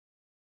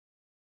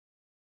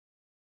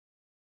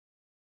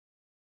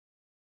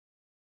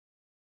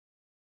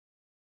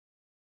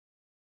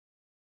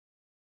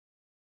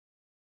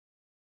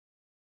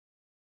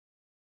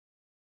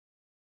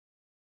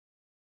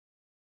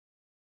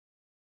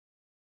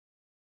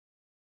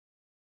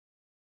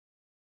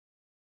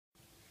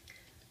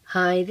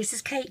Hi, this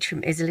is Kate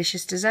from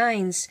Izzalicious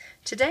Designs.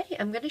 Today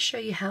I'm going to show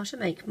you how to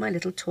make my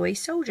little toy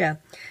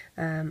soldier.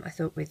 I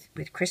thought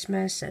with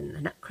Christmas and the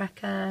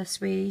Nutcracker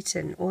sweet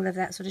and all of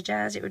that sort of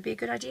jazz, it would be a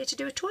good idea to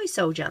do a toy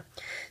soldier.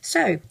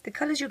 So the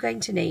colours you're going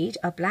to need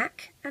are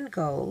black and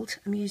gold.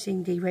 I'm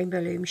using the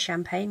Rainbow Loom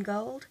Champagne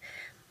Gold,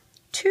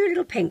 2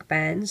 little pink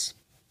bands,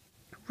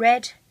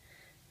 red,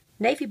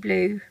 navy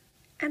blue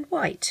and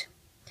white.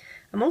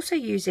 I'm also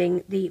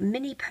using the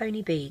mini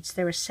pony beads.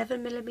 They're a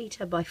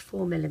 7mm by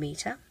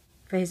 4mm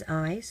for his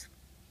eyes.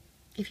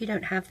 If you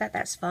don't have that,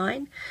 that's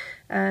fine.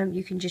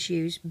 You can just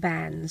use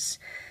bands.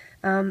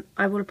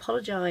 I will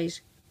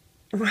apologise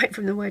right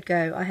from the word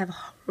go. I have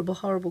a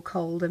horrible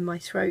cold and my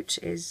throat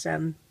is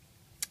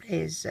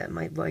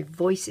my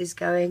voice is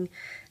going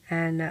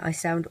and I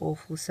sound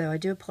awful, so I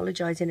do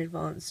apologise in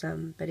advance.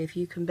 But if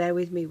you can bear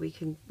with me, we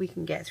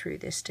can get through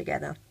this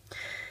together.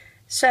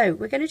 So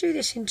we're going to do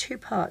this in 2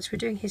 parts. We're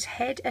doing his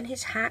head and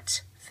his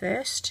hat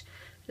first,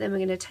 then we're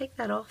going to take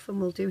that off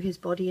and we'll do his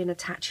body and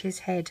attach his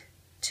head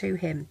to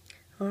him.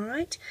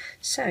 Alright,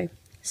 so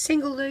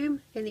single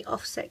loom in the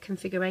offset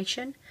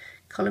configuration.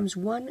 Columns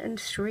 1 and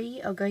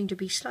 3 are going to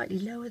be slightly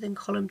lower than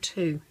column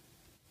 2.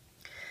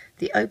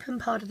 The open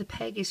part of the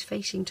peg is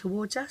facing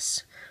towards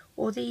us,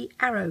 or the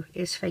arrow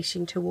is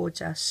facing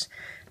towards us.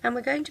 And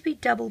we're going to be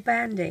double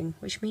banding,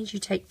 which means you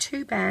take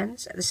 2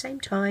 bands at the same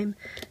time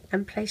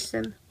and place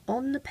them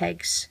on the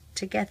pegs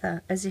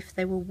together as if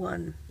they were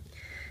one.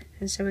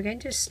 And so we're going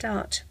to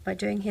start by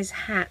doing his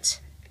hat.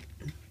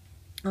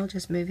 I'll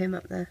just move him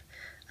up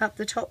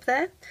the top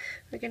there.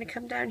 We're going to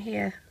come down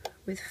here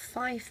with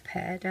 5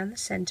 pair down the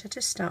center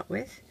to start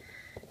with.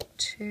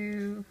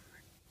 2,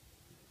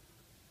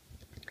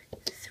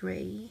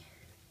 3,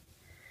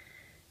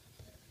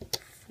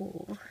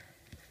 4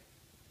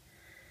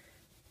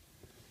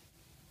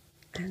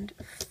 and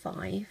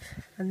 5,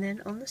 and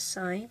then on the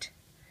side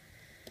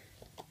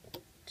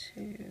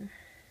 2,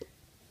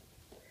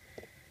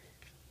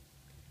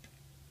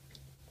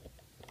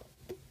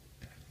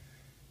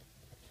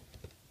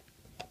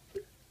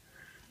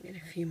 get a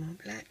few more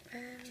black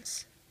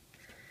bands.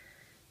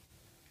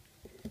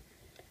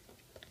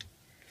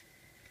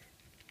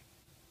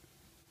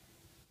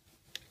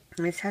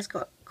 And this has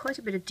got quite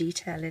a bit of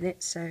detail in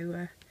it,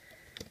 so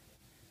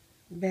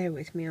bear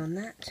with me on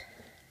that.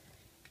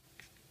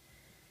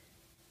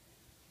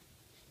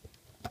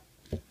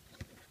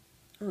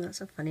 Oh,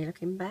 that's a funny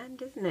looking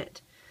band, isn't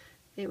it?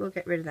 I think we'll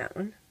get rid of that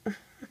one.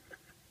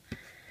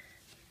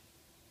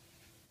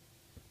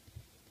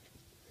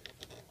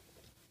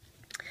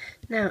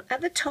 Now,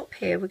 at the top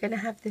here, we're going to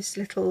have this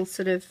little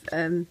sort of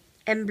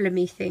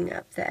emblem-y thing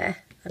up there.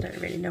 I don't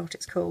really know what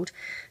it's called.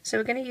 So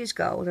we're going to use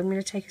gold. I'm going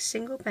to take a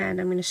single band.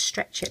 I'm going to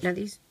stretch it. Now,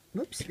 these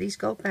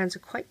gold bands are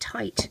quite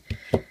tight.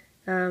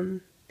 They're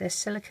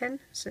silicone,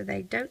 so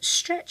they don't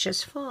stretch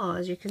as far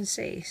as you can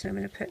see. So I'm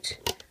going to put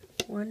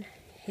one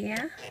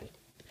here.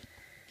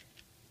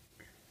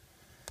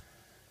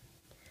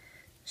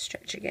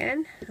 Stretch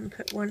again and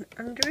put one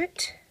under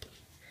it.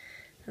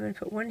 I'm going to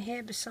put one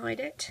here beside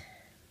it.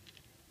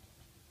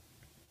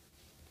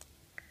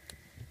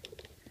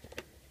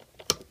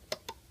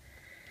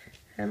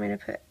 I'm going to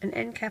put an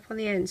end cap on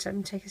the end, so I'm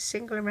going to take a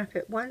single and wrap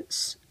it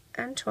once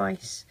and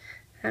twice.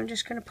 I'm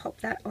just going to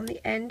pop that on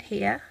the end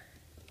here,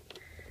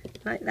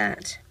 like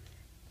that.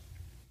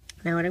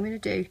 Now what I'm going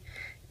to do,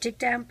 dig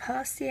down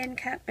past the end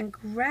cap and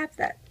grab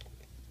that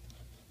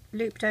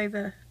looped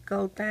over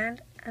gold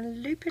band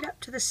and loop it up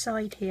to the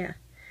side here.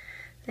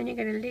 Then you're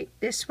going to loop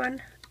this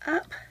one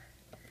up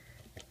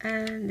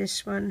and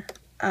this one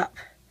up.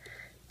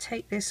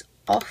 Take this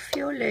off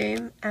your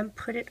loom and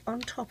put it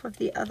on top of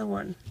the other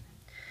one.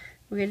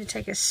 We're going to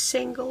take a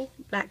single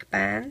black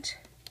band,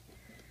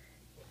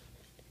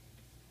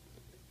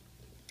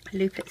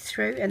 loop it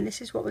through, and this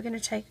is what we're going to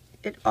take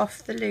it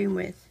off the loom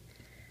with.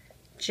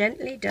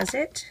 Gently does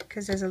it,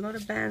 because there's a lot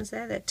of bands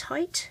there, they're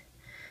tight.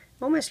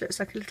 Almost looks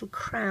like a little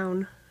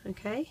crown,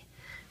 okay?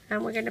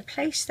 And we're going to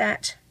place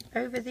that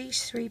over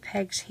these 3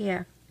 pegs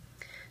here.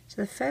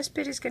 So the first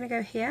bit is going to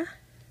go here.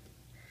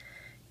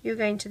 You're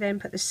going to then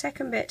put the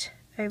second bit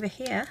over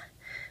here,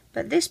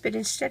 but this bit,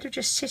 instead of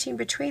just sitting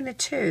between the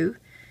 2,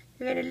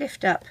 you're going to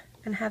lift up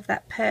and have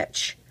that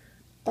perch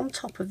on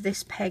top of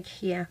this peg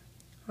here.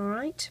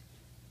 Alright?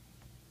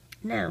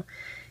 Now,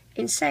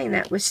 in saying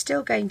that, we're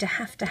still going to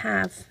have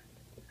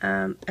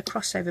a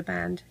crossover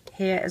band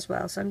here as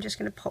well, so I'm just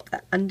going to pop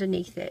that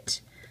underneath it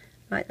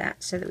like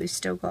that, so that we've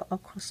still got our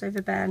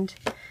crossover band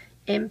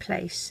in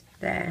place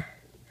there,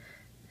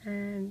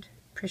 and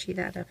pretty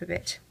that up a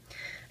bit.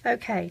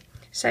 Okay,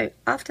 so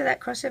after that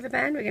crossover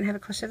band, we're going to have a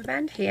crossover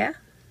band here,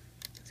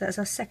 so that's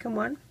our second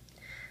one,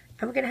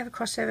 and we're going to have a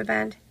crossover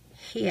band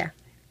here.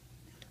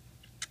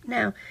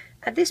 Now,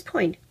 at this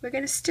point, we're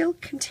going to still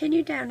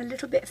continue down a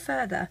little bit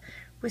further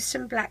with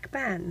some black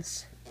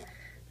bands.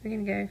 We're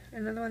going to go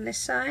another one this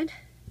side,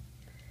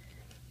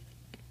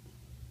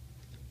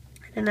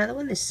 and another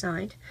one this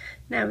side.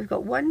 Now we've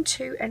got 1,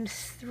 2 and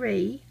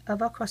 3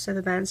 of our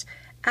crossover bands.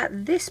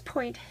 At this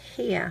point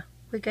here,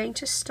 we're going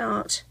to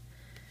start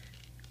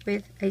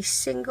with a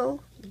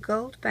single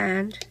gold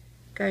band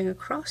going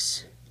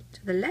across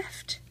to the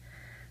left,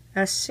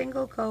 a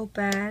single gold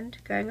band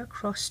going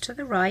across to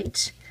the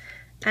right,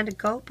 and a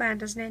gold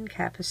band as an end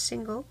cap, a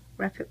single,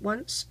 wrap it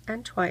once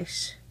and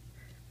twice,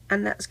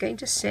 and that's going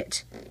to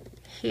sit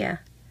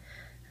here.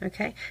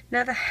 Okay,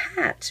 now the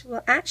hat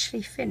will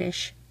actually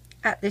finish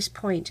at this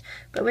point,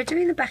 but we're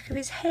doing the back of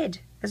his head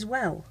as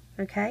well.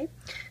 Okay,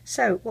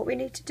 so what we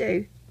need to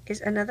do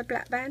is another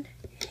black band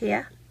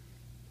here.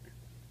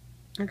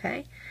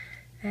 Okay,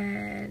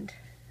 and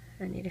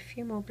I need a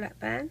few more black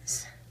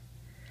bands.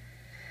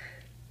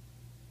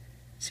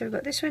 So we've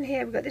got this one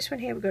here, we've got this one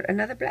here, we've got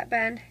another black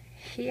band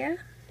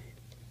here.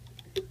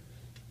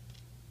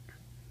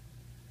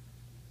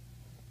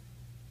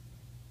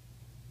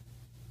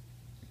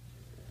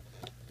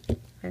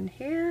 And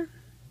here,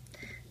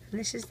 and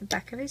this is the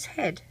back of his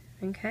head.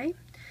 Okay,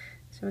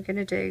 so we're going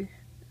to do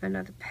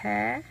another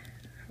pair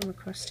from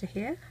across to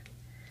here,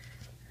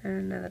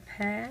 and another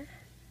pair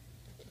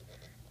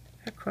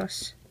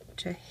across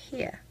to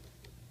here.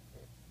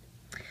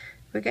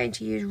 We're going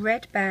to use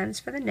red bands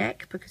for the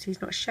neck because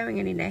he's not showing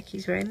any neck,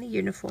 he's wearing the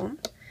uniform.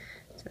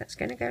 So that's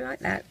going to go like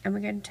that, and we're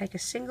going to take a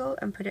single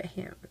and put it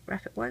here.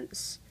 Wrap it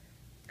once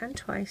and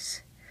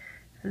twice,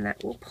 and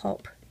that will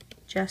pop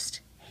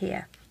just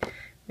here.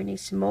 We need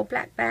some more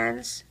black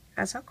bands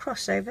as our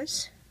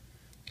crossovers.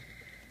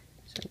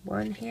 So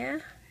one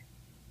here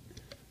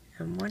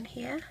and one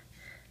here,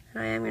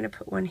 and I am going to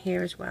put one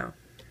here as well.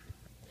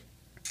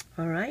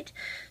 Alright,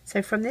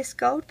 so from this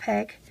gold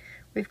peg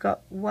we've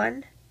got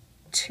 1,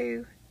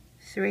 2,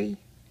 3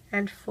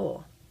 and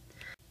 4.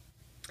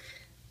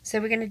 So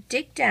we're going to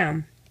dig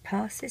down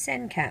past this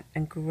end cap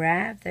and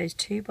grab those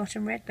 2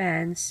 bottom red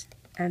bands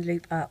and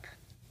loop up.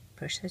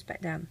 Push those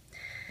back down.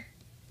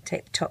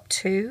 Take the top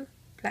 2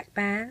 black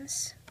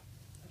bands,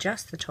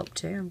 just the top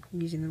 2,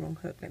 I'm using the wrong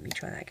hook, let me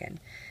try that again.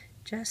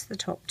 Just the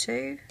top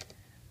 2,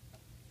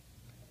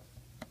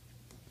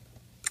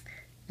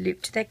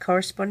 loop to their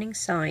corresponding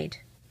side,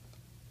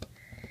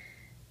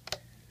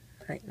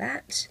 like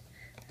that,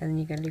 and then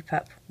you're going to loop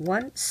up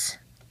once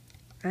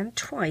and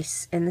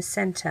twice in the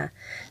center.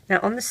 Now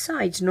on the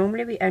sides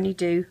normally we only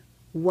do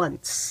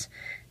once,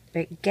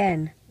 but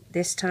again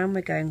this time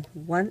we're going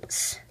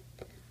once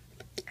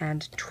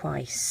and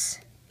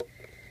twice.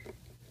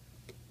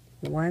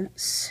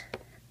 Once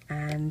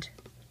and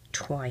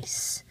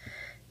twice.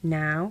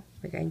 Now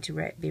we're going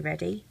to be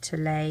ready to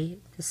lay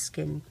the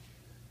skin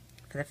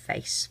for the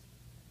face.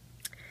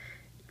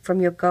 From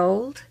your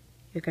gold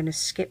you're going to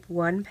skip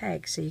 1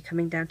 peg, so you're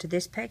coming down to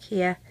this peg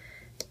here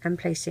and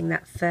placing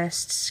that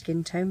first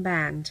skin tone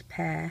band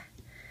pair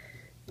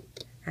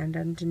and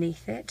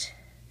underneath it,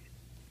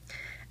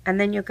 and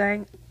then you're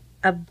going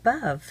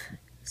above,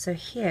 so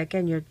here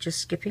again you're just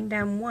skipping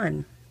down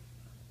 1.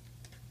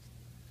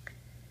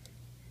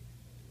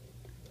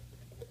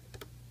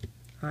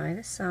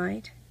 Either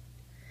side,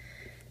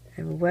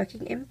 and we're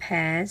working in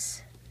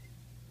pairs.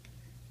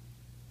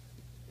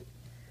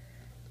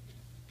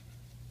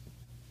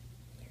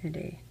 I'm going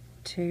to do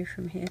 2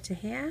 from here to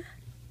here,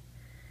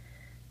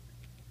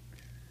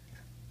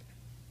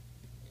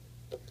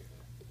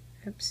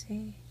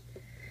 oopsie,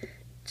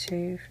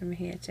 2 from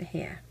here to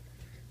here.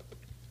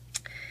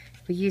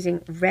 We're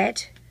using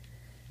red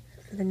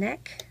for the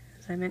neck,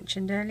 as I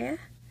mentioned earlier.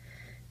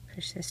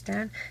 Push this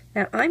down.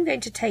 Now I'm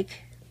going to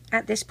take,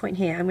 at this point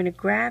here, I'm going to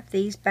grab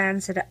these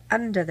bands that are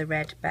under the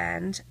red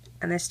band,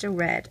 and they're still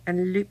red,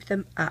 and loop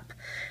them up.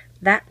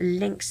 That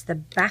links the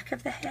back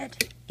of the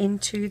head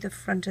into the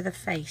front of the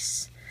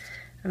face.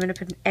 I'm going to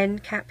put an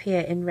end cap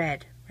here in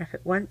red, wrap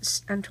it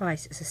once and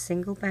twice, it's a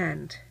single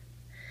band,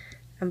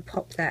 and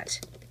pop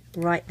that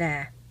right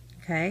there.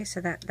 Okay,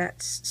 so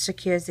that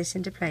secures this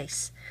into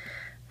place.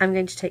 I'm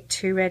going to take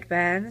 2 red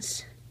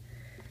bands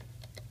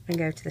and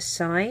go to the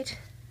side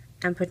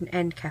and put an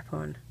end cap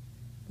on.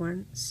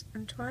 Once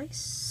and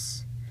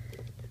twice,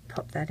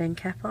 pop that end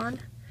cap on.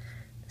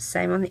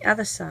 Same on the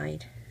other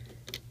side,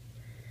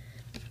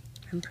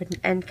 and put an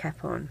end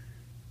cap on.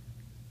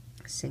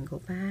 Single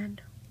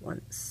band,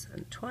 once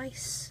and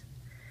twice,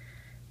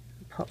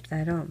 and pop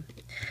that on.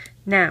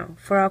 Now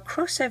for our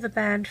crossover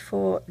band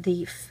for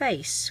the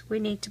face, we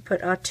need to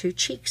put our 2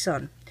 cheeks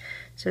on.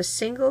 So a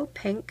single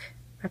pink,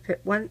 wrap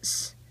it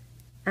once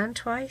and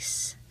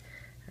twice,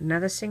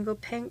 another single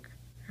pink,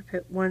 wrap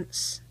it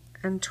once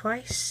and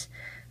twice,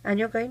 and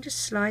you're going to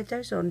slide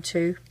those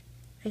onto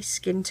a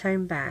skin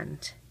tone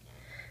band,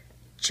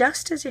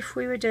 just as if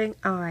we were doing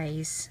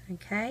eyes.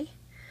 Okay,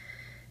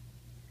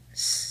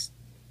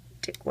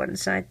 stick one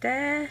side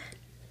there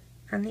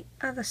and the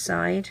other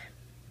side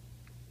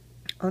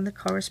on the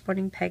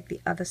corresponding peg,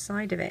 the other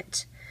side of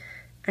it,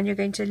 and you're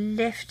going to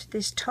lift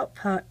this top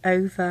part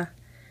over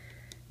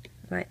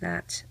like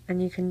that,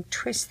 and you can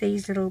twist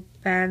these little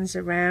bands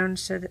around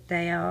so that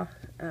they are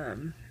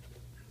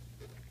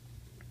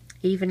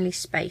evenly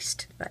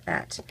spaced like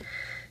that.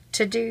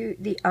 To do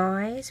the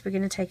eyes, we're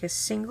going to take a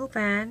single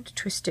band,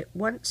 twist it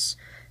once,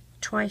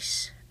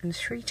 twice and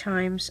 3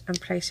 times, and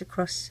place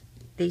across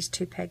these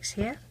 2 pegs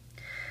here.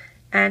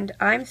 And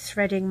I'm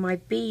threading my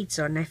beads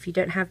on. Now if you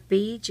don't have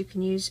beads, you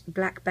can use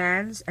black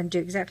bands and do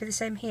exactly the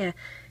same here.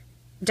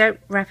 Don't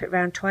wrap it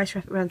around twice,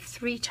 wrap it around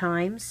 3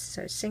 times.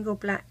 So single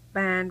black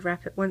band,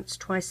 wrap it once,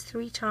 twice,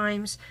 3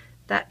 times.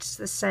 That's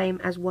the same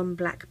as one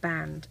black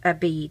band,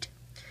 bead.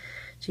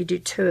 So you do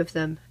 2 of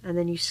them and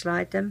then you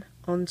slide them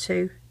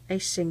onto a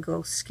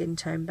single skin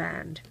tone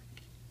band.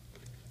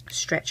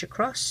 Stretch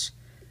across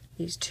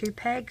these 2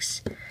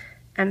 pegs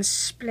and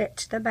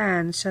split the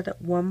band so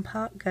that one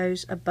part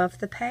goes above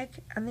the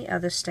peg and the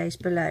other stays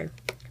below.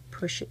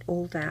 Push it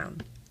all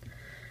down.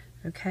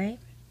 Okay,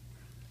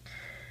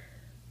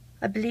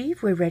 I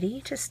believe we're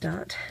ready to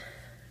start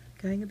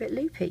going a bit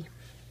loopy.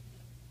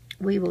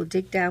 We will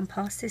dig down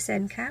past this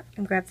end cap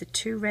and grab the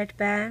 2 red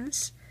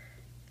bands,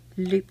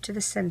 loop to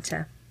the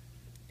center.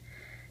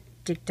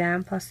 Dig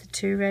down past the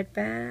 2 red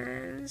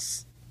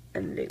bands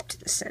and loop to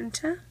the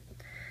center.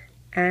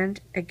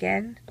 And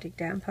again, dig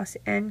down past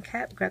the end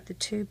cap, grab the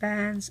 2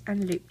 bands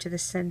and loop to the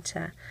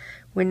center.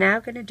 We're now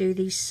going to do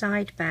these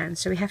side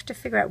bands, so we have to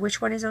figure out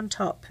which one is on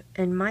top.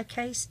 In my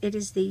case, it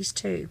is these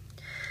 2.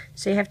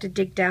 So you have to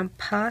dig down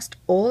past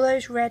all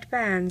those red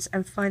bands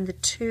and find the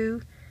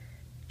 2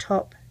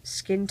 top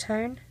skin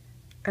tone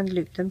and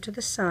loop them to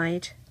the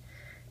side,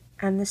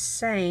 and the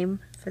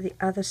same for the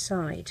other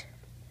side.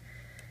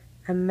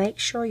 And make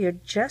sure you're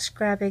just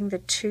grabbing the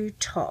 2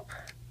 top,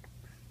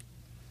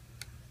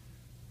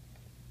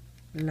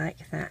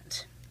 like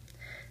that.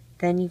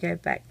 Then you go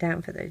back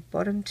down for those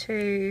bottom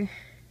 2,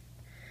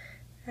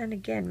 and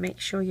again make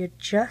sure you're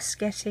just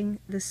getting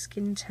the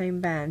skin tone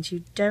bands.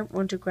 You don't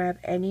want to grab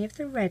any of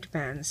the red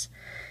bands.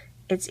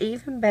 It's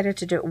even better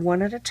to do it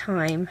one at a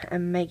time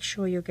and make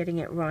sure you're getting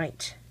it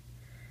right.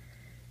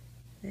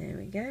 There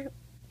we go,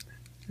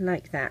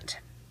 like that.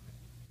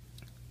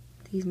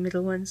 These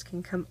middle ones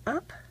can come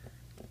up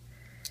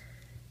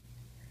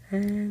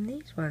and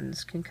these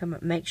ones can come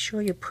up. Make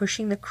sure you're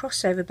pushing the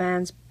crossover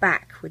bands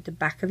back with the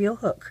back of your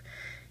hook.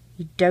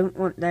 You don't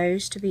want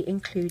those to be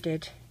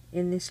included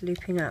in this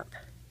looping up.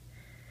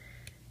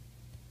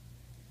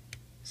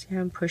 See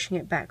how I'm pushing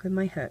it back with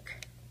my hook?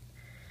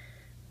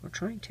 Or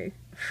trying to.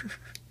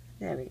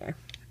 There we go.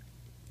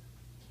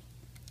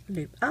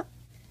 Loop up.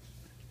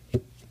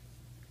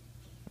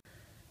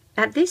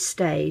 At this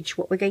stage,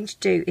 what we're going to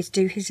do is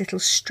do his little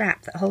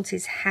strap that holds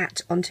his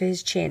hat onto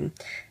his chin.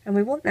 And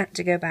we want that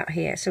to go about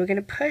here. So we're going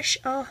to push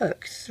our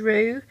hook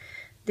through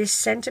this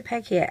center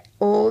peg here,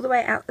 all the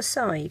way out the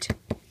side.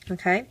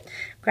 Okay,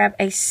 grab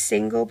a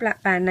single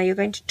black band. Now you're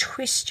going to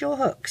twist your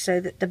hook so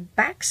that the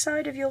back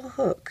side of your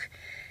hook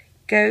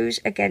goes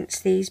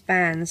against these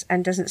bands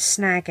and doesn't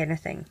snag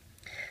anything.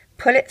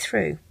 Pull it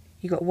through.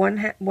 You've got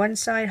one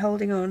side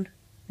holding on,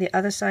 the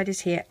other side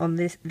is here on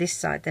this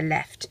side, the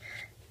left,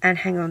 and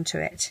hang on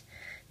to it.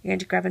 You're going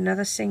to grab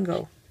another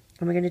single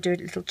and we're going to do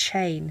a little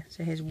chain.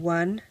 So here's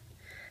 1,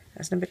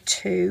 that's number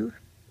 2,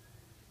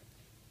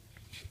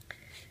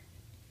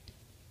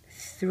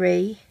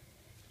 3,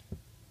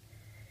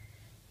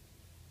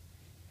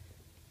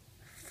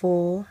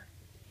 4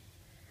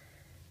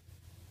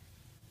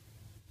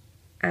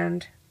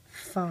 and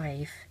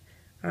 5.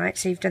 Alright,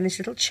 so you've done this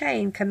little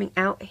chain coming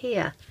out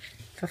here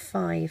for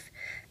 5,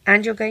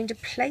 and you're going to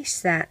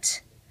place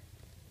that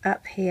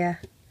up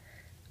here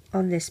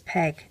on this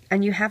peg,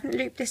 and you haven't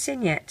looped this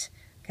in yet.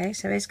 Okay,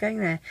 so it's going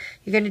there.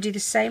 You're going to do the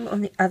same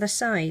on the other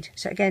side.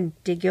 So again,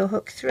 dig your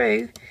hook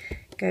through,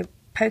 go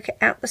poke it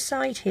out the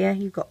side here.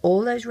 You've got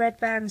all those red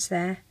bands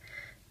there.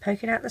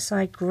 Poke it out the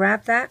side,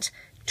 grab that,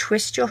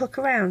 twist your hook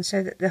around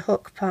so that the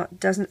hook part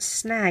doesn't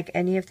snag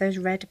any of those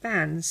red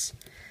bands.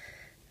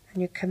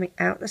 And you're coming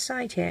out the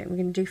side here. We're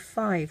going to do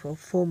 5 or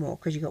 4 more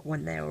because you've got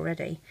 1 there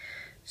already.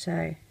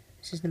 So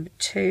this is number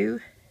 2,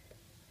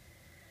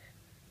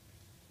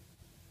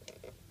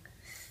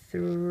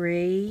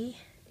 3,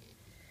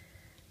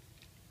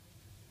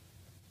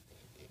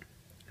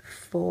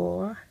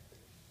 4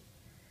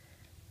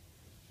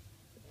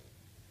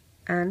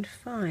 and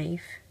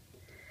 5,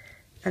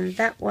 and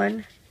that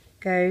one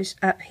goes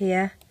up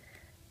here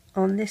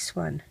on this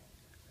one.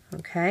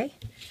 Okay,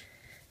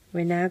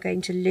 we're now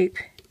going to loop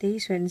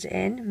these ones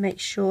in. Make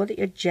sure that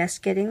you're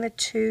just getting the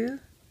 2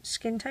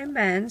 skin tone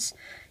bands.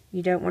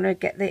 You don't want to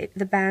get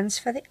the bands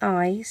for the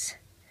eyes.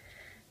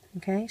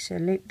 Okay, so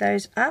loop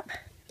those up.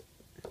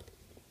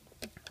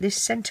 This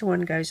center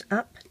one goes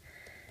up,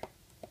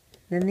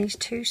 then these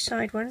 2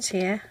 side ones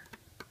here.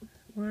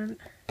 1.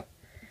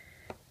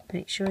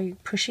 Make sure you're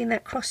pushing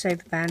that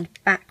crossover band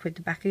back with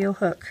the back of your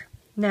hook.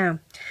 Now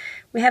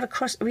we have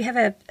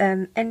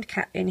a end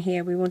cap in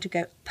here. We want to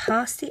go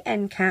past the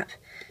end cap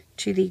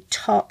to the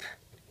top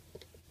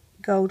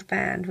gold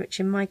band, which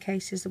in my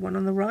case is the one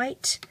on the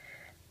right.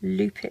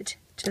 Loop it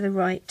to the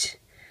right,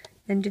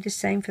 then do the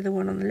same for the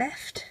one on the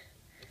left,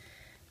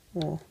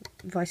 or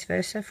vice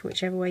versa, for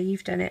whichever way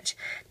you've done it.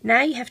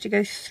 Now you have to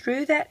go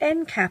through that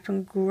end cap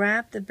and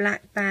grab the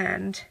black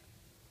band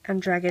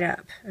and drag it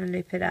up and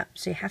loop it up.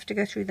 So you have to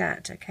go through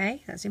that,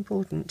 okay? That's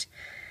important.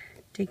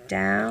 Dig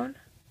down,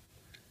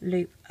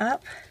 loop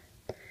up,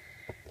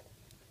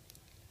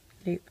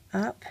 loop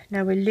up.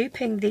 Now we're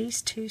looping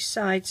these 2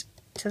 sides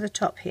to the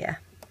top here.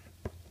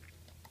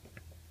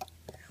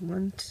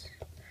 And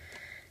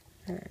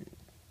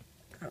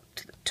up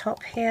to the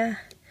top here.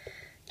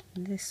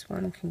 This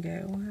one can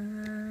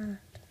go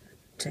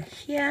to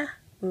here.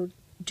 We'll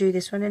do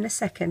this one in a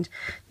second.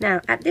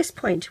 Now at this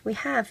point we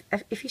have,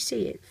 if you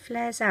see, it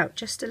flares out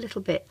just a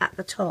little bit at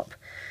the top.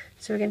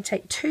 So we're going to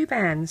take 2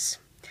 bands.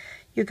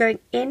 You're going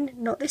in,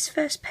 not this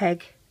first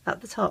peg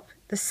at the top,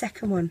 the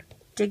second one.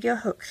 Dig your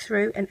hook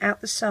through and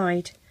out the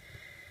side.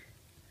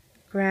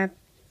 Grab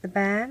the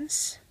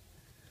bands,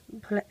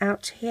 pull it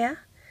out to here.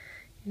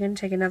 You're going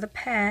to take another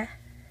pair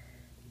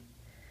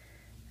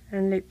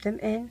and loop them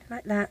in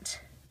like that.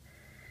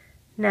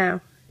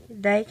 Now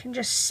they can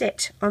just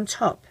sit on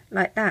top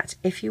like that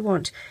if you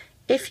want.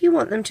 If you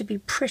want them to be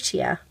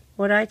prettier,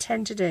 what I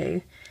tend to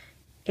do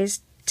is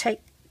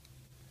take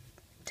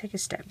a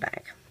step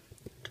back.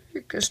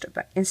 Take a step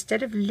back.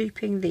 Instead of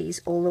looping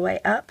these all the way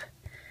up,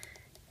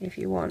 if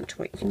you want,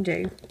 what you can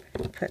do,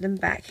 put them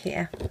back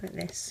here like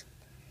this.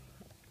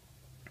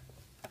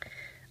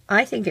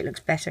 I think it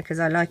looks better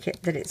because I like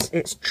it that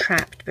it's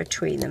trapped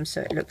between them,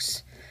 so it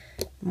looks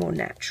more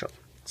natural.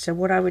 So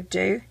what I would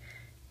do,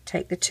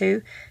 take the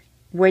 2,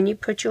 when you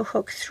put your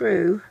hook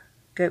through,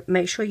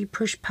 make sure you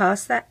push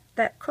past that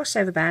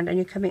crossover band and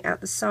you're coming out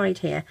the side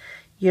here.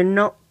 You're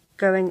not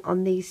going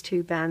on these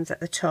 2 bands at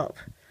the top.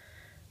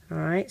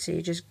 Alright, so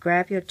you just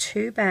grab your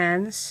 2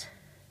 bands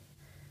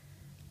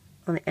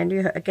on the end of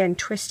your hook, again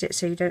twist it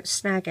so you don't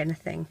snag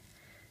anything,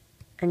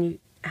 and you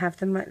have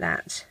them like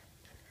that.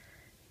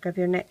 Grab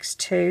your next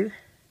 2,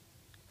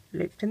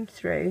 loop them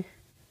through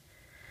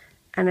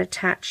and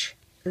attach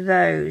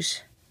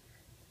those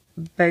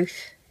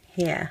both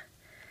here,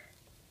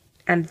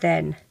 and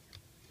then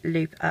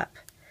loop up.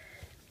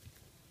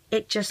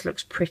 It just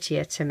looks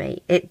prettier to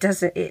me. It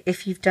doesn't,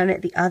 if you've done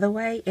it the other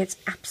way, it's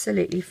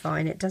absolutely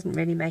fine. It doesn't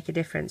really make a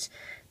difference.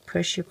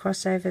 Push your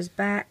crossovers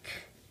back.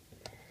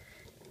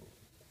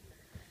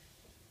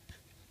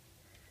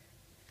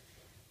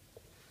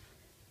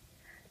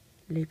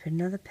 Loop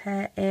another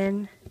pair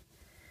in,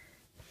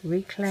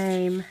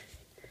 reclaim,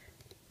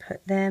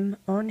 put them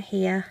on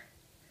here,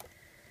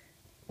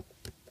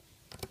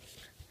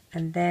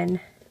 and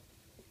then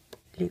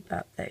loop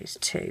up those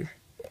 2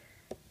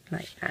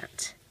 like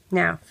that.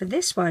 Now for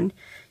this one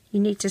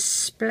you need to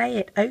splay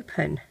it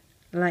open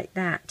like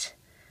that.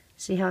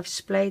 See how I've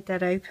splayed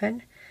that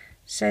open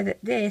so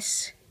that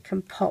this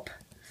can pop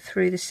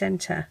through the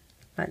center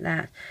like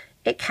that.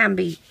 It can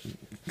be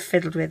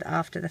fiddled with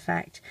after the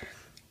fact.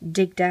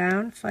 Dig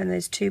down, find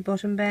those 2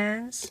 bottom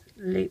bands,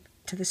 loop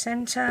to the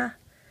center,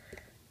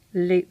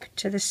 loop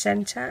to the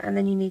center, and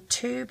then you need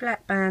 2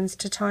 black bands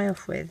to tie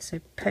off with. So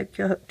poke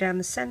your hook down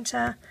the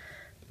center,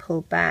 pull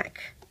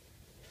back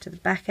to the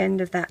back end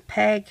of that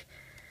peg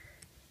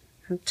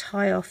and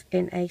tie off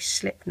in a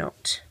slip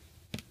knot.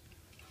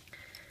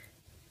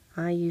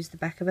 I use the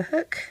back of a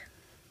hook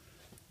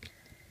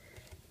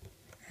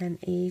and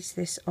ease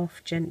this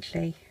off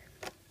gently.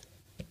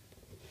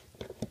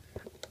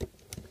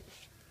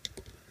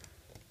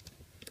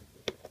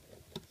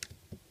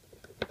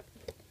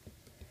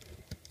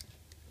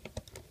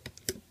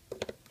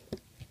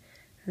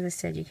 As I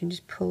said, you can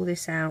just pull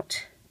this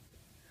out,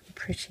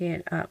 pretty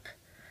it up,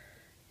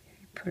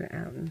 pull it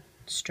out and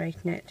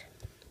straighten it.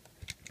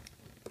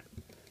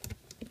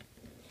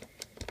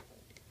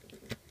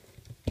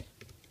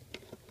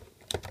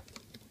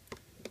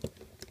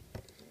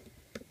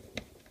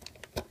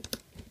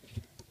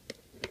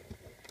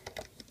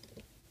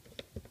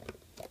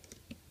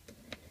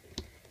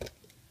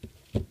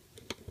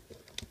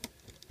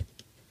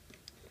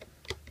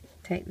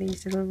 Take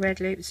these little red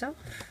loops off.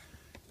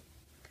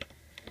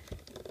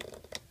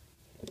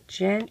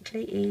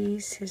 Gently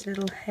ease his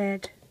little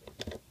head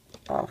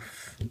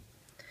off,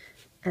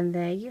 and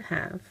there you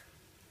have.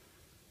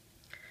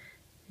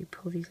 You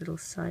pull these little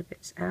side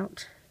bits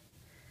out,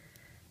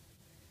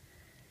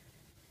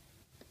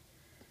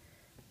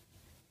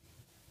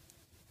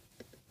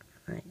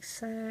 like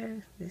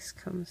so. This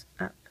comes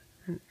up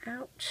and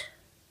out.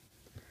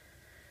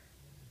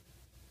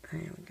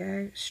 There we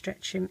go.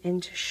 Stretch him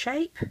into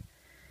shape.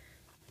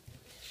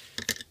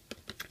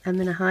 I'm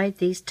going to hide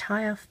these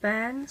tie-off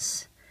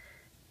bands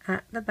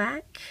at the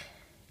back.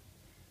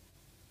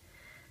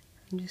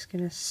 I'm just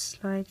going to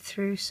slide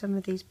through some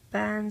of these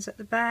bands at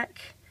the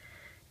back,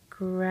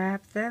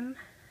 grab them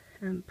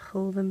and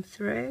pull them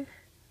through.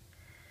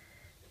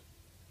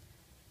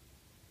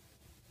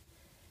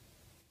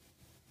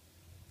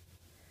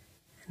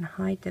 And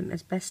hide them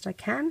as best I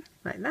can,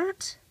 like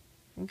that.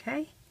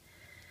 Okay.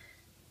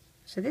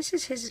 So this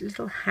is his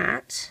little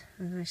hat,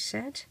 as I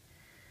said.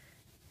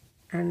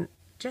 And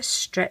just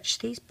stretch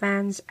these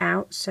bands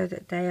out so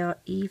that they are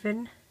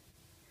evened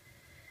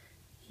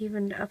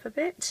up a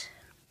bit.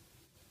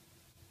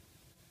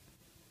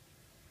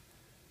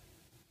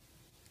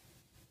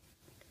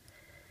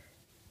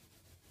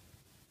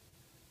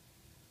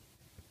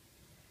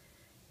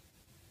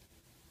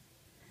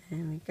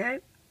 There we go.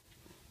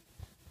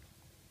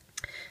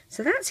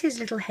 So that's his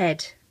little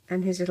head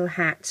and his little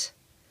hat.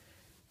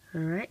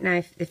 Alright,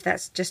 now if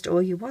that's just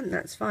all you want,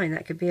 that's fine.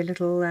 That could be a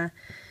little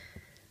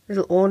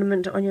little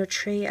ornament on your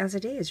tree as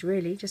it is,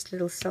 really. Just a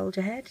little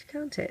soldier head,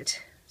 can't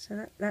it?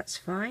 So that's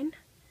fine.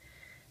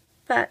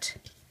 But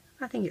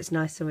I think it's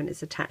nicer when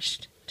it's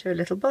attached to a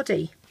little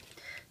body.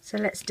 So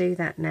let's do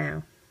that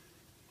now.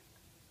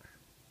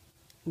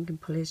 You can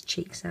pull his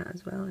cheeks out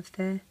as well if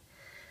they're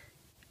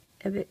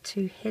a bit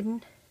too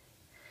hidden.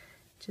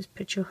 Just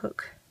put your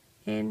hook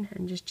in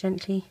and just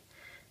gently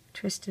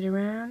twist it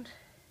around.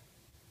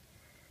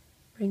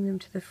 Bring them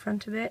to the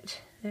front a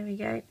bit. There we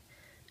go.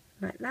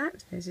 Like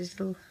that. There's his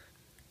little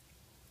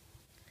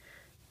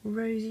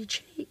rosy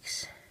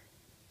cheeks.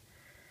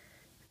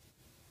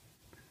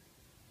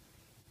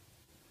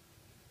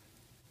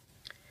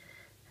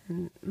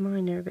 And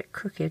mine are a bit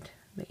crooked,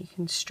 but you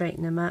can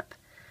straighten them up.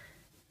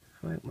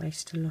 I won't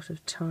waste a lot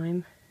of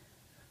time.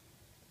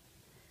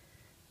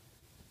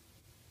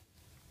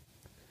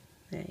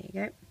 There you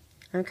go.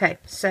 Okay,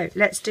 so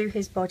let's do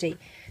his body.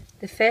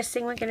 The first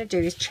thing we're going to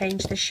do is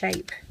change the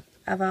shape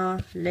of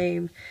our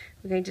loom.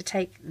 We're going to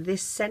take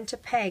this center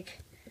peg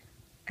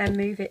and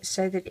move it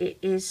so that it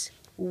is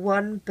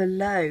one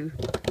below,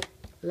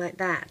 like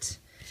that.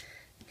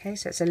 Okay,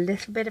 so it's a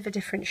little bit of a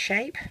different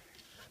shape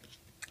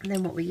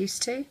than what we're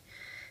used to.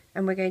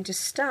 And we're going to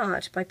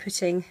start by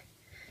putting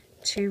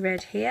 2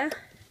 red here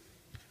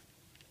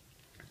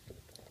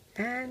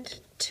and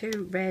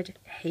 2 red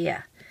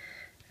here.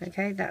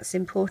 Okay, that's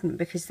important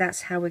because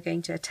that's how we're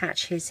going to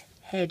attach his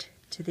head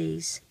to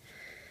these.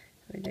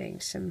 We're doing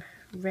some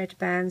red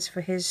bands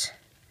for his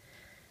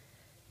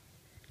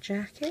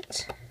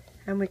jacket,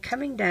 and we're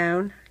coming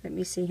down, let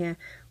me see here,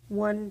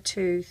 1,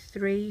 2,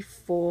 3,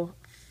 4,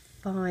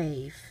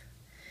 5,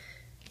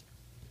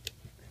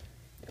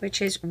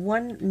 which is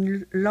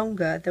one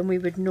longer than we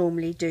would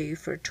normally do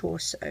for a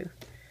torso.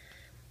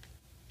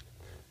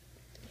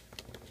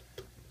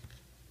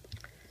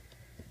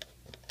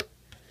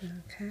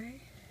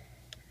 Okay,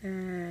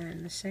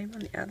 and the same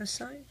on the other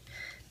side.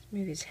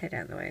 Move his head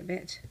out of the way a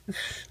bit.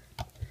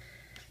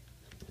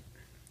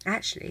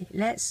 Actually,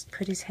 let's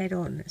put his head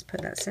on. Let's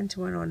put that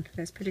center one on.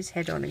 Let's put his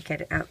head on and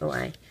get it out of the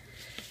way.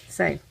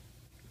 So,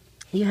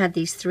 you had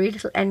these 3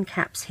 little end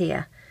caps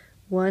here.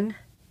 1,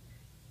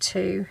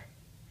 2,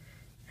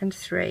 and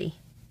 3.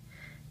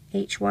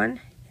 Each one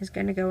is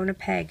going to go on a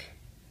peg.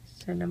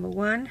 So number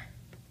 1,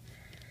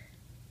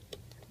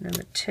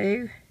 number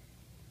 2,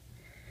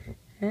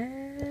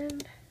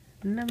 and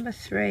number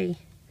 3.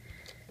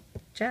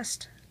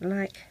 Just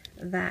like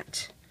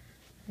that.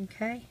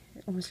 Okay,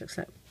 it almost looks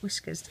like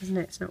whiskers, doesn't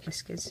it? It's not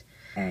whiskers.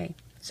 Okay,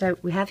 so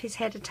we have his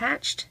head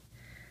attached.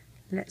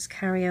 Let's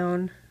carry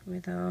on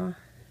with our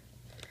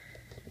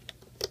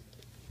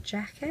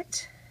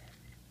jacket.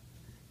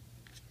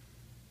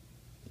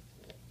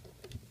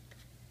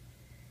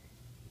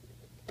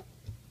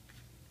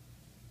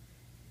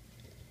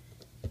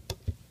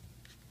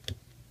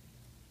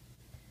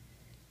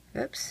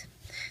 Oops.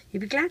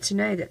 You'll be glad to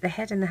know that the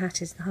head and the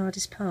hat is the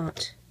hardest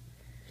part.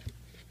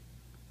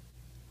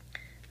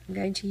 I'm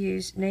going to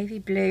use navy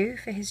blue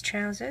for his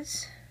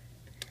trousers.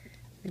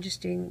 I'm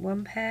just doing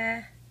 1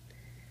 pair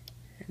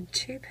and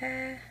 2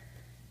 pair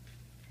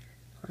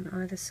on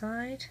either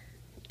side.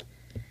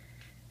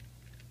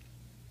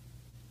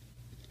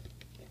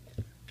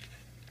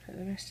 Put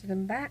the rest of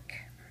them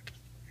back.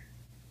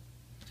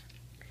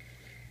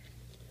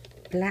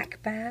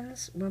 Black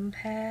bands, 1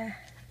 pair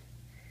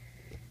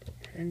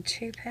and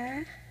 2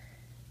 pair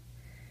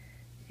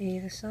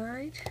either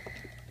side.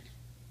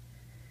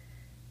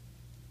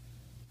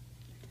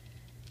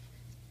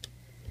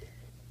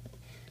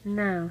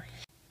 Now,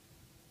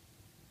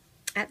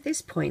 at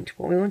this point,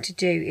 what we want to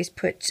do is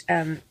put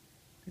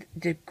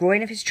the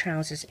groin of his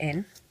trousers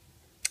in.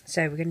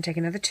 So we're going to take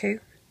another 2,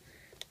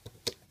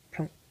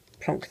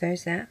 plonk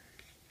those there,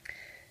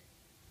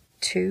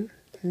 2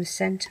 from the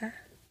centre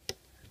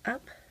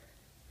up,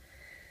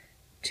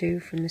 2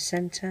 from the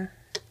centre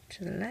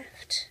to the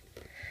left.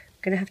 I'm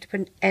going to have to put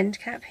an end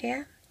cap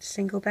here,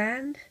 single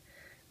band,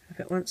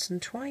 wrap it once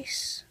and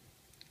twice,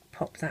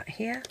 pop that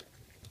here.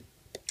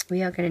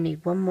 We are going to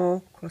need 1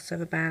 more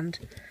crossover band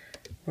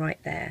right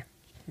there.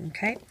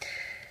 Okay,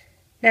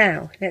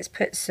 now let's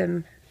put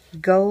some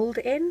gold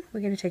in. We're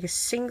going to take a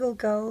single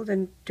gold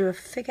and do a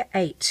figure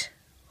 8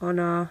 on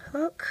our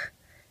hook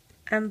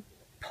and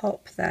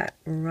pop that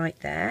right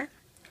there.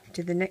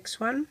 Do the next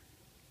one,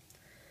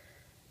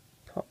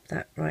 pop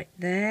that right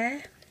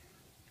there,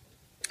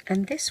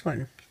 and this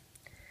one,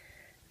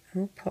 and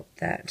we'll pop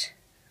that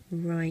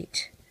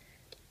right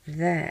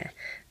there.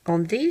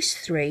 On these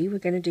 3 we're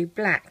going to do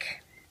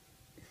black,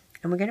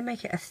 and we're going to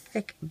make it a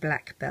thick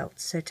black belt.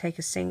 So take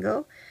a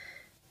single,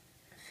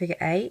 figure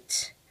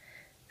 8,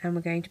 and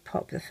we're going to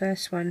pop the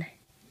first one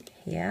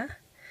here,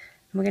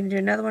 and we're going to do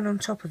another one on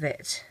top of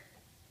it,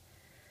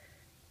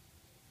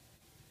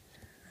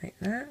 like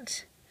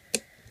that,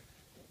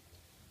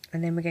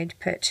 and then we're going to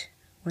put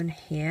one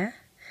here.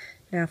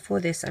 Now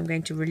for this I'm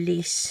going to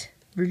release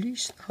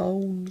the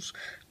holes.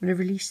 I'm going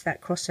to release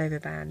that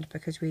crossover band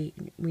because we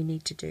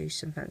need to do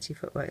some fancy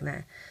footwork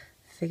there.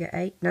 figure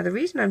 8. Now the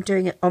reason I'm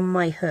doing it on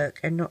my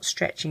hook and not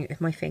stretching it with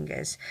my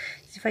fingers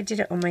is if I did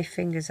it on my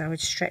fingers I would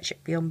stretch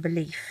it beyond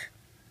belief.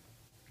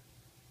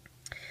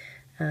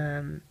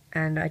 And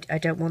I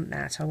don't want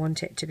that. I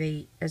want it to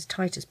be as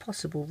tight as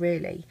possible,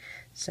 really.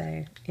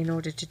 So in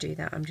order to do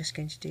that, I'm just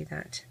going to do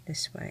that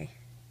this way.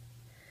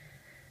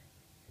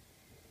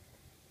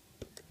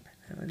 Put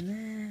that one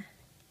there.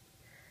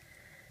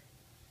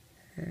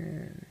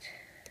 And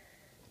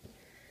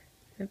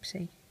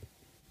oopsie.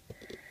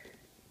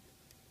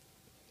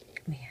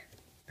 Come here.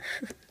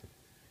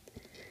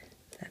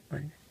 That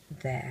one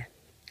there.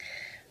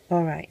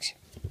 Alright.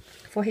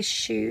 For his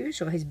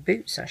shoes, or his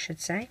boots I should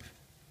say,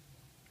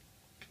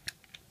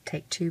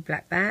 take 2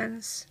 black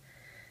bands,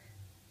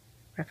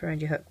 wrap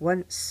around your hook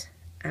once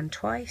and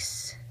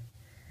twice,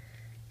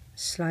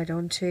 slide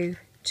onto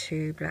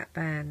 2 black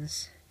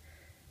bands.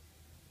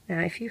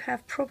 Now if you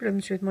have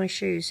problems with my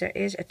shoes, there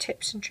is a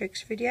tips and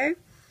tricks video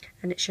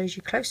and it shows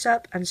you close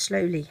up and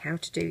slowly how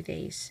to do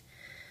these.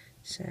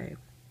 So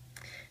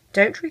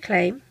don't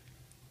reclaim,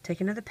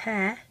 take another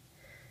pair,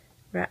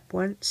 wrap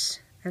once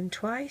and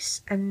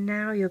twice, and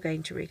now you're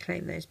going to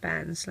reclaim those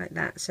bands like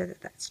that so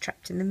that that's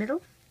trapped in the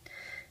middle.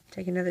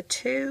 Take another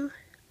 2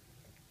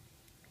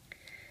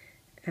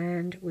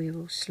 and we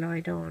will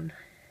slide on.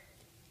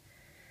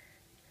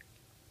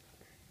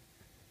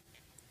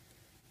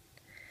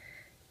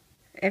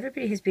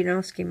 Everybody has been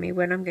asking me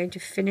when I'm going to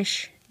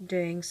finish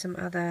doing some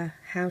other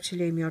How to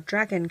Loom Your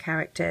Dragon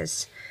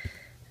characters,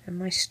 and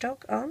my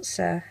stock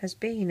answer has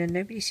been, and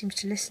nobody seems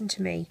to listen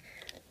to me,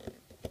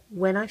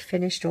 when I've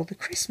finished all the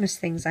Christmas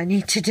things I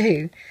need to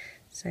do.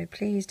 So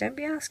please don't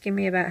be asking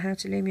me about How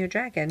to Loom Your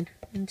Dragon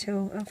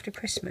until after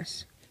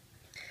Christmas.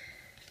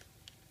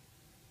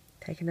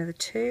 Take another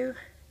 2,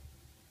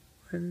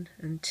 1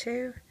 and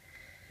 2,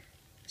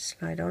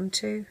 slide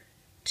onto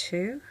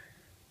 2.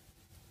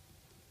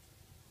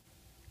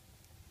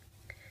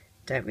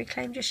 Don't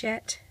reclaim just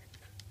yet.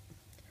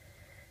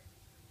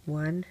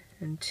 1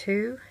 and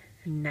 2,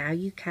 and now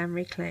you can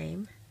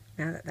reclaim,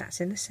 now that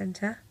that's in the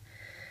centre.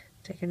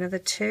 Take another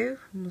 2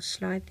 and we'll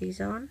slide these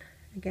on.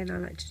 Again, I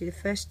like to do the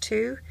first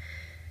 2,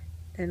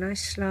 then I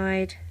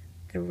slide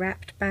the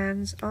wrapped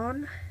bands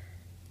on.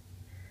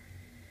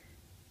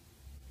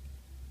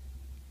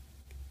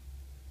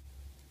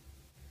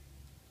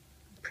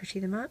 Pretty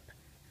them up,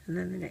 and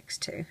then the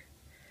next 2,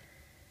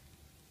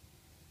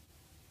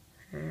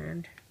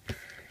 and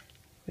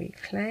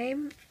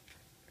reclaim,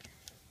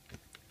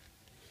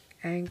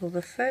 angle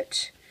the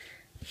foot,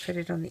 put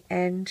it on the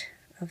end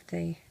of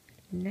the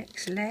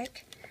next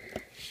leg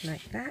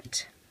like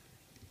that.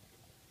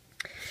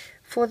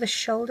 For the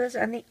shoulders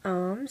and the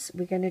arms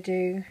we're going to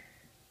do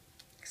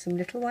some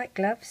little white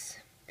gloves,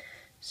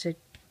 so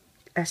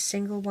a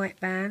single white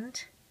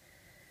band,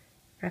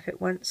 wrap it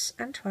once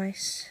and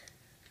twice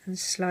and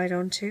slide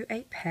onto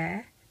a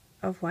pair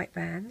of white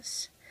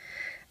bands,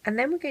 and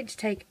then we're going to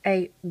take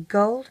a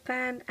gold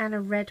band and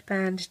a red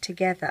band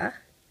together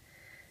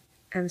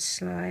and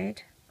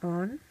slide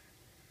on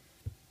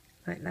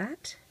like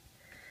that,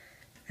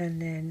 and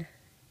then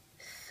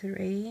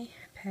 3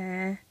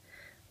 pair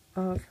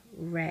of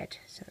red,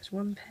 so that's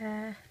 1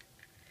 pair,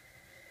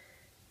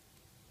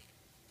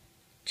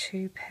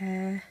 2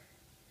 pair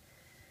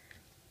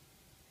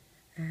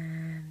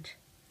and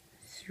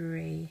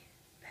 3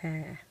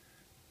 pair.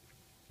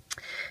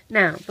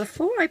 Now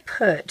before I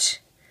put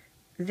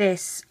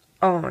this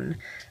on,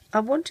 I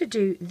want to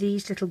do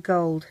these little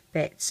gold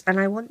bits and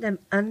I want them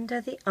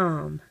under the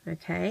arm,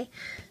 okay?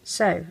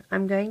 So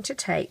I'm going to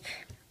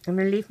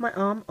leave my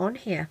arm on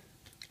here.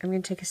 I'm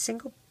going to take a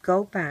single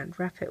gold band,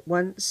 wrap it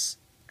once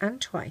and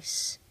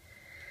twice,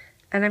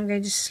 and I'm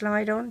going to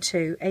slide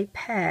onto a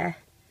pair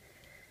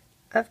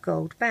of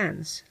gold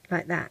bands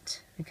like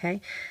that, okay?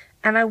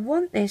 And I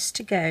want this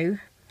to go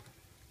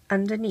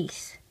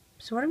underneath.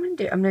 So what I'm going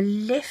to do, I'm going to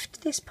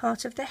lift this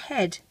part of the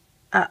head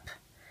up,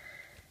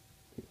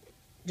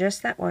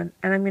 just that one,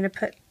 and I'm going to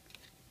put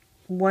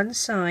one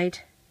side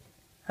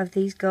of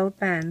these gold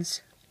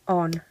bands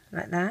on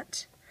like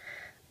that.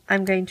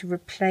 I'm going to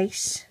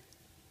replace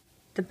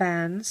the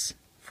bands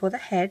for the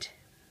head.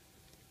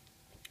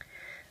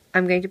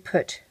 I'm going to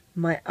put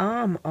my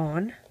arm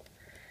on,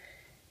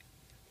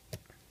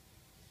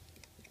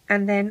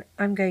 and then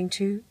I'm going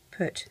to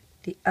put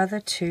the other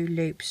 2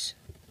 loops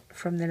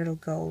from the little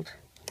gold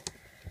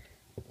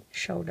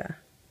shoulder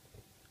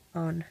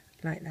on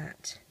like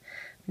that.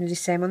 I'm going to do the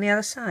same on the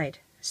other side.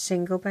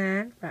 Single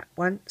band, wrap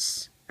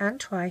once and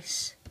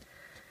twice,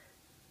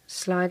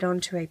 slide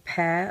onto a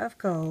pair of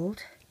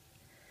gold.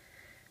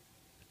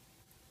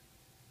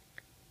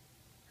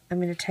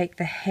 I'm going to take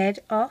the head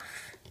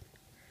off.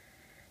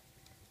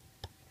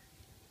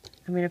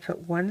 I'm going to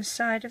put one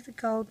side of the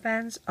gold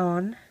bands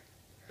on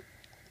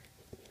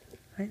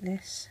like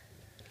this.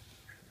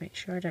 Make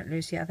sure I don't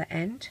lose the other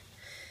end.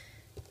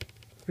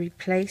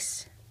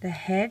 Replace the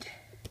head,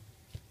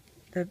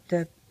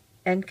 the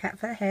end cap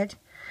for the head.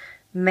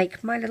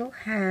 Make my little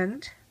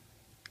hand,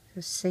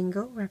 a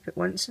single, wrap it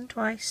once and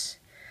twice,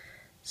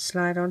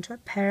 slide onto a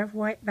pair of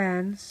white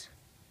bands,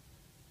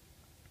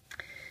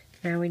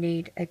 Now we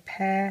need a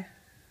pair,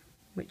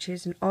 which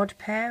is an odd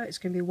pair. It's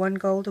going to be one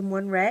gold and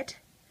one red.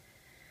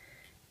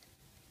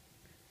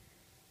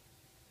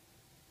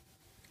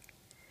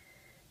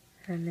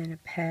 And then a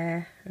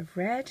pair of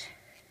red.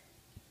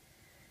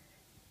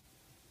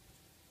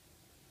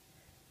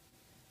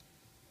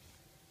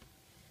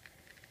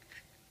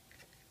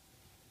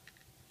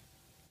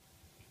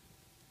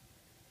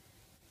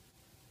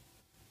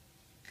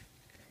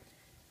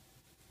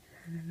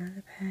 And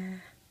another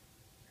pair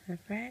of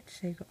red.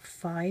 So you've got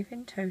 5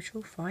 in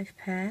total, 5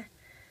 pair.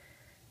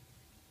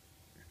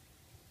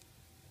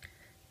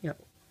 You've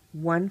got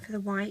 1 for the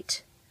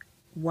white,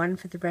 1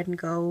 for the red and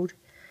gold.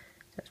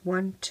 That's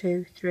 1,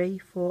 2, 3,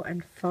 4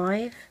 and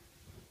 5.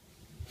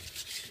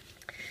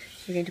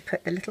 We're going to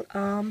put the little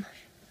arm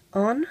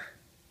on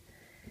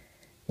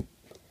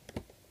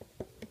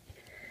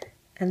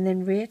and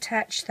then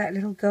reattach that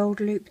little gold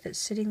loop that's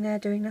sitting there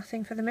doing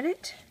nothing for the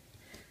minute,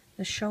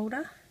 the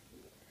shoulder.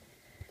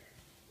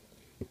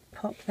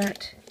 Pop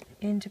that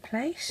into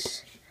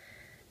place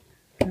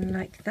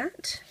like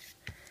that,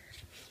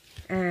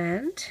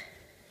 and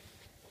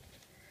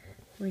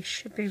we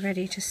should be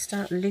ready to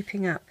start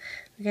looping up.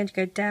 We're going to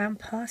go down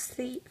past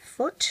the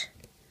foot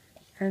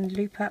and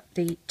loop up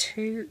the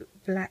 2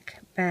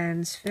 black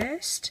bands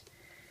first.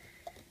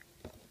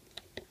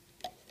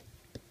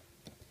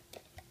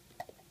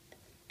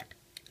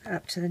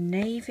 Up to the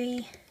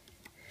navy,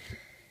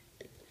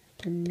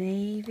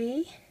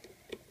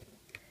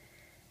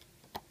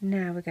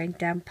 Now we're going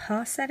down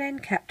past that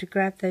end cap to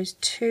grab those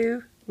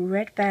 2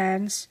 red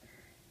bands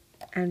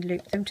and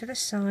loop them to the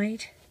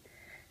side.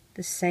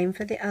 The same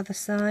for the other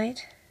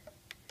side.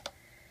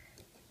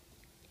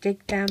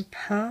 Dig down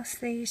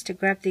past these to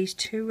grab these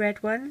 2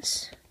 red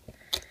ones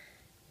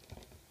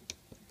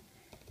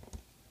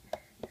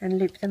and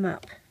loop them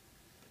up.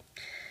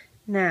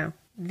 Now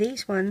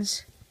these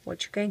ones,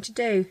 what you're going to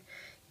do,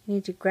 you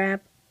need to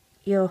grab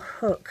your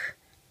hook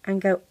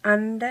and go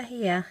under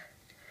here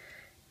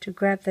to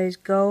grab those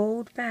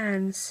gold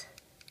bands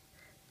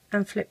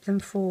and flip them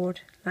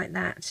forward like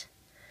that.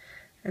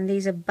 And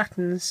these are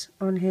buttons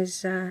on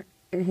his in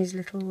his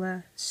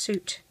little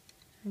suit.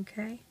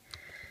 Okay,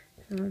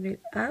 so we'll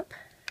loop up,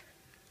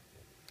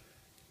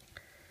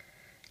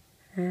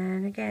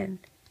 and again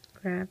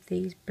grab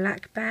these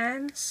black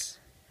bands,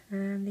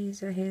 and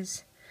these are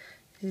his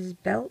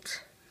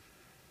belt,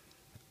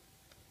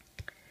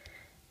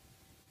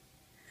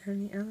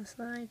 and the other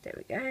side. There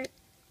we go.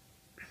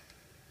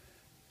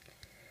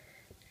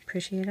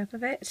 Pushing it up a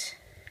bit.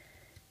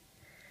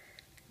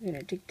 I'm going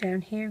to dig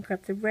down here and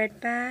grab the red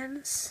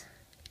bands,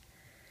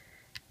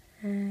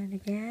 and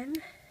again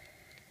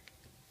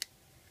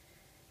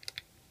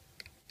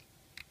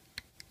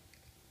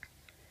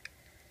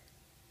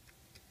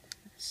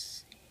let's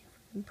see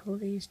if we can pull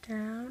these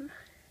down.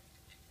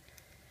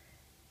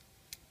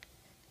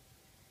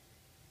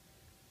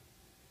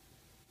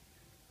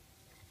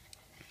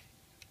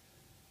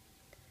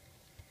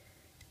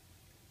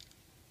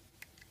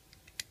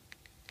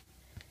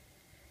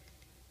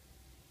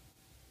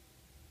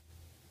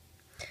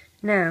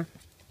 Now,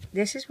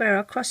 this is where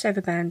our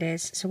crossover band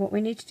is. So what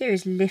we need to do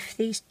is lift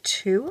these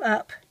 2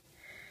 up,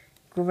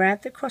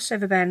 grab the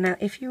crossover band. Now,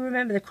 if you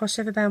remember, the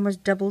crossover band was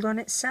doubled on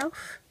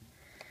itself,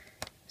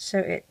 so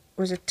it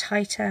was a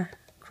tighter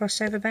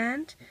crossover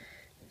band.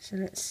 So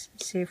let's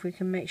see if we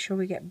can make sure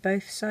we get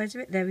both sides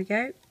of it. There we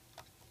go.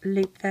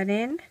 Loop that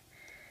in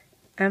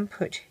and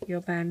put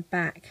your band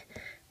back.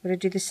 We're going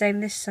to do the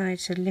same this side.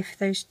 So lift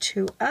those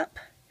 2 up,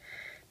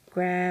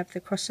 grab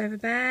the crossover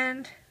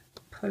band,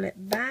 pull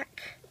it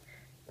back,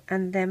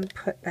 and then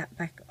put that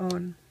back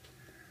on.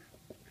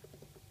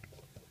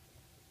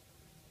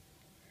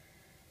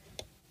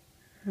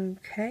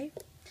 Okay,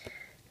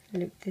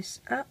 loop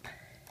this up.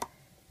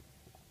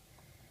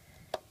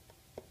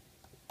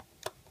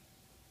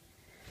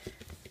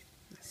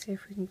 Let's see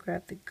if we can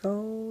grab the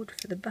gold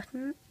for the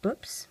button.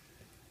 Oops,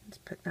 let's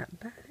put that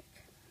back.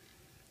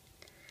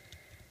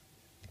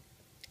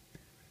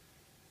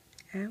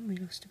 And we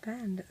lost a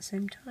band at the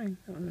same time.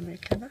 That wasn't very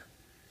clever.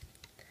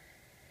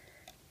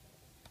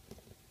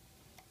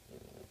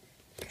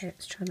 Okay,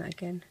 let's try that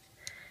again.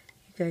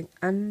 You're going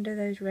under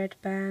those red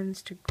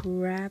bands to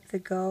grab the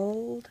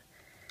gold,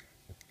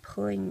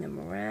 pulling them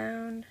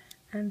around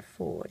and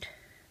forward.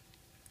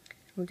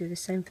 We'll do the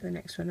same for the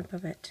next one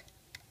above it.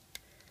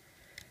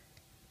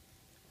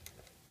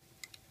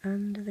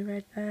 Under the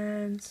red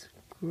bands,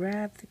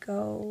 grab the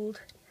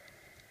gold,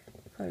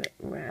 pull it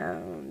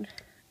round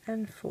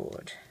and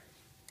forward.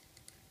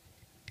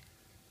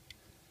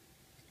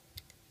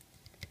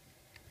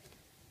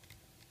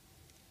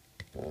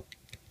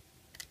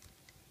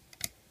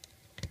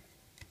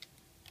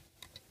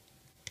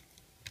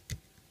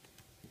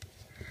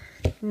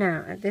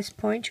 Now at this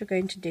point you're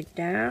going to dig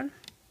down.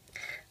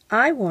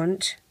 I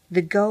want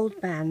the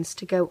gold bands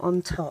to go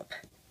on top,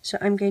 so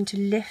I'm going to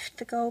lift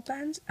the gold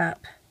bands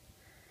up,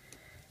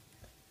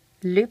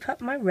 loop up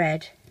my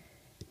red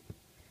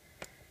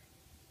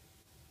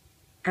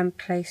and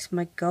place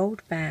my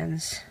gold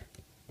bands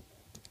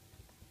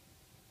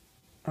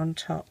on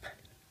top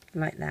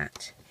like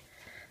that.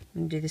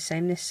 And do the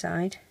same this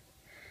side.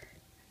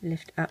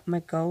 Lift up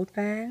my gold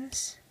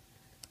bands,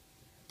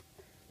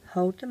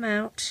 hold them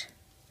out,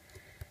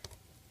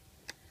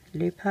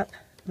 loop up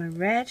my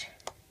red,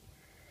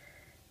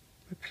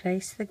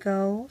 replace the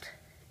gold,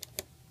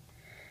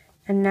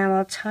 and now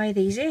I'll tie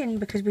these in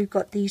because we've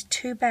got these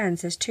 2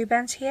 bands. There's 2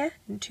 bands here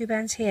and 2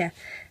 bands here,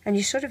 and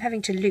you're sort of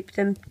having to loop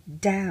them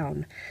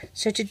down.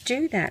 So to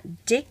do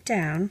that, dig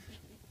down,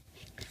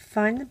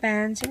 find the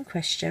bands in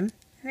question,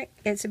 and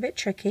it's a bit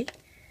tricky.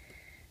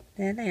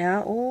 There they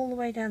are, all the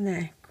way down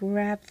there.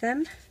 Grab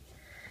them,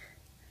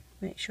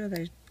 make sure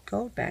those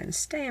gold bands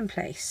stay in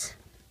place,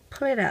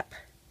 pull it up,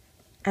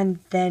 and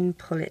then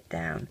pull it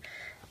down.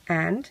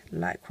 And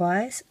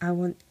likewise, I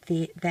want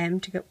them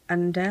to go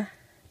under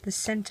the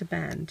center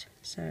band.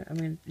 So I'm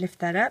going to lift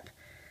that up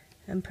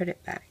and put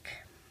it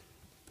back.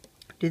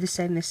 Do the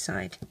same this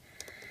side.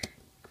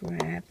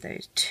 Grab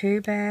those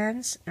 2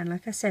 bands, and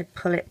like I said,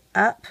 pull it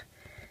up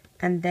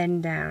and then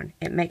down.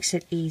 It makes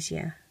it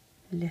easier.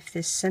 Lift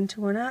this center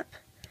one up,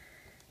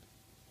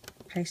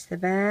 place the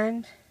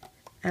band,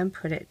 and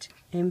put it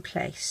in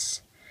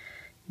place.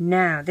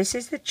 Now, this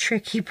is the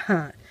tricky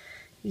part.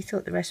 You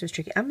thought the rest was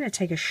tricky. I'm going to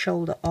take a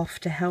shoulder off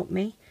to help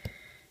me,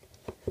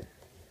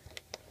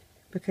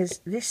 because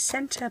this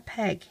center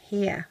peg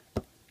here,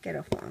 get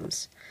off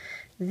arms,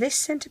 this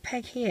center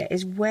peg here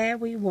is where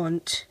we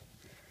want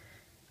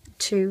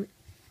to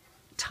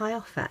tie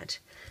off at.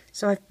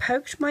 So I've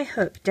poked my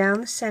hook down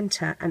the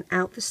center and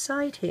out the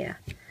side here,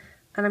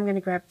 and I'm going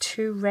to grab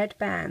 2 red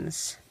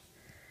bands,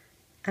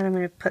 and I'm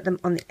going to put them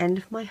on the end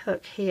of my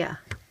hook here,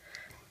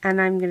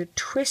 and I'm going to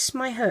twist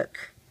my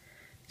hook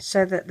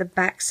so that the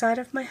back side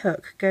of my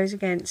hook goes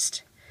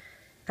against,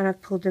 and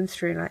I've pulled them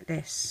through like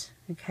this.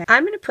 Okay,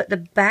 I'm going to put the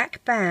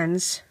back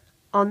bands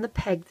on the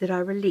peg that I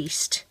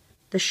released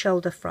the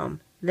shoulder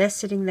from. They're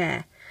sitting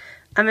there.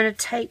 I'm going to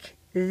take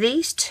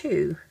these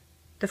 2,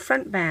 the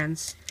front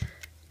bands,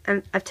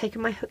 and I've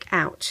taken my hook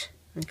out.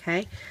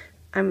 Okay,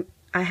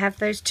 I have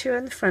those 2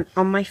 on the front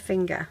on my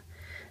finger.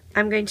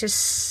 I'm going to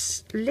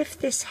lift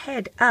this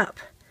head up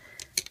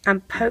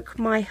and poke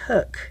my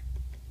hook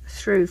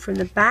through from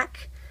the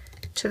back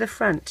to the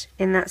front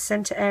in that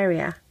center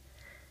area,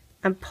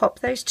 and pop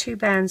those 2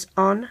 bands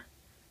on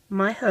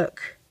my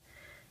hook,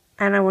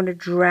 and I want to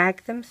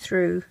drag them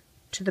through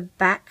to the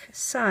back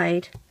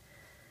side.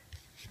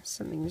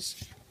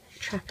 Something's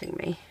trapping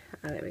me.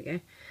 Oh, there we go.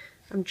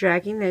 I'm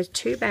dragging those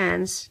 2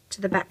 bands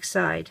to the back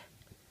side,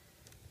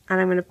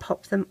 and I'm going to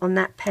pop them on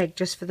that peg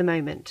just for the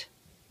moment.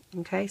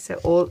 Okay, so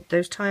all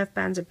those tie-off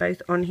bands are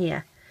both on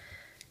here.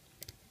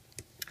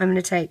 I'm going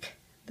to take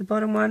the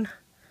bottom one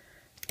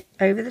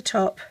over the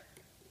top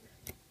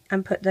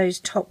and put those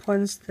top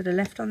ones that are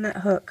left on that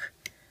hook,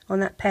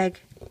 on that peg,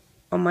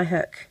 on my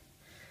hook.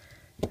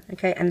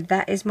 Okay, and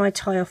that is my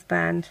tie-off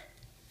band,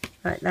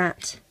 like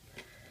that.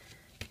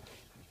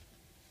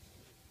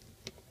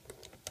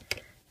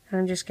 And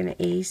I'm just going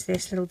to ease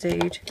this little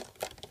dude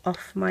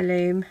off my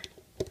loom.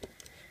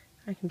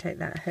 I can take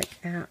that hook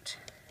out.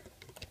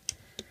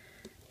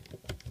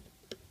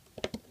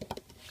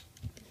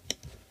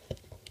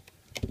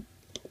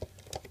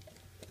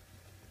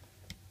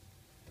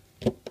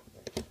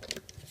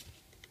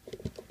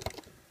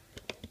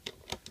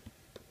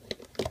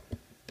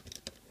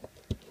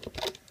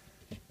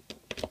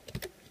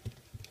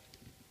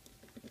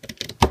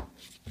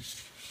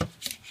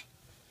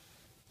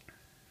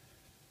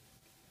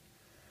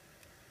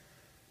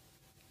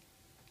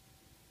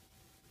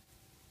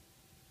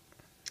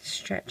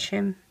 Stretch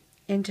him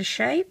into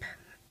shape.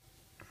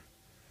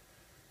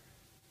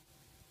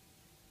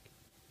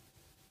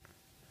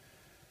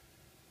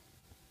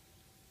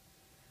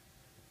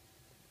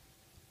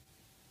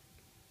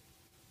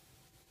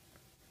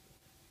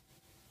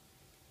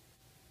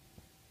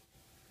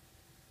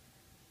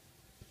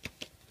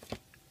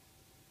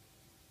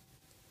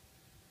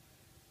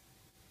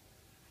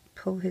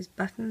 Pull his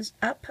buttons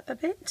up a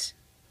bit.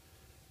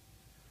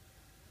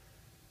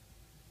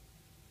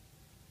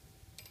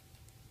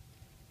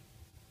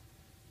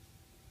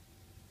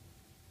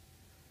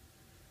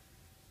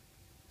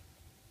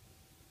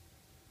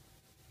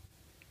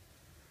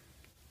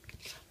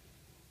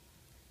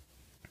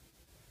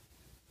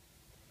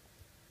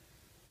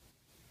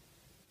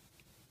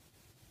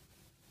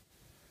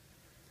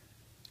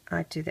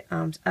 I do the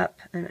arms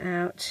up and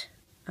out,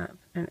 up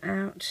and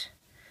out.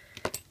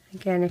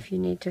 Again, if you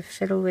need to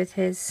fiddle with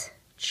his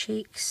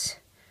cheeks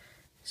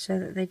so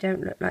that they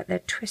don't look like they're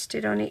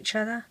twisted on each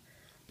other,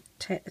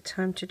 take the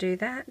time to do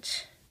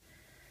that.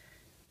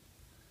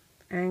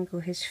 Angle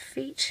his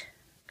feet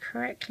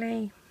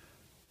correctly.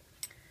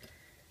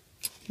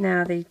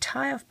 Now the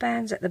tie-off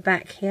bands at the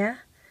back here,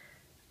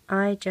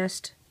 I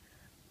just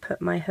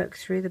put my hook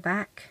through the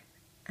back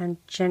and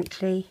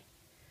gently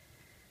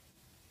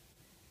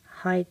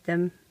hide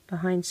them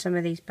behind some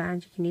of these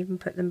bands. You can even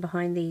put them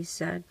behind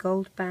these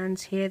gold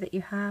bands here that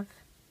you have.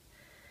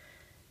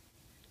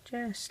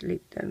 Just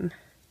loop them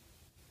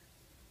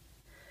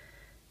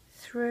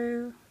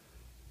through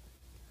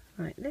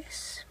like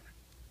this.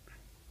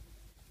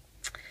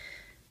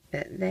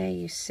 But there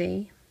you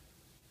see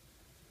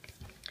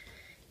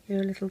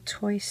your little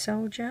toy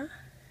soldier.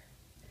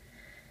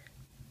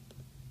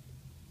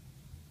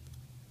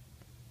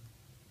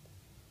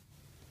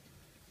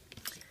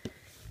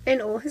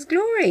 In all his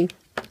glory.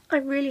 I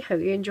really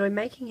hope you enjoy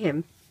making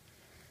him.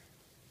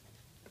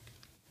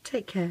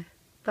 Take care.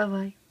 Bye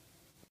bye.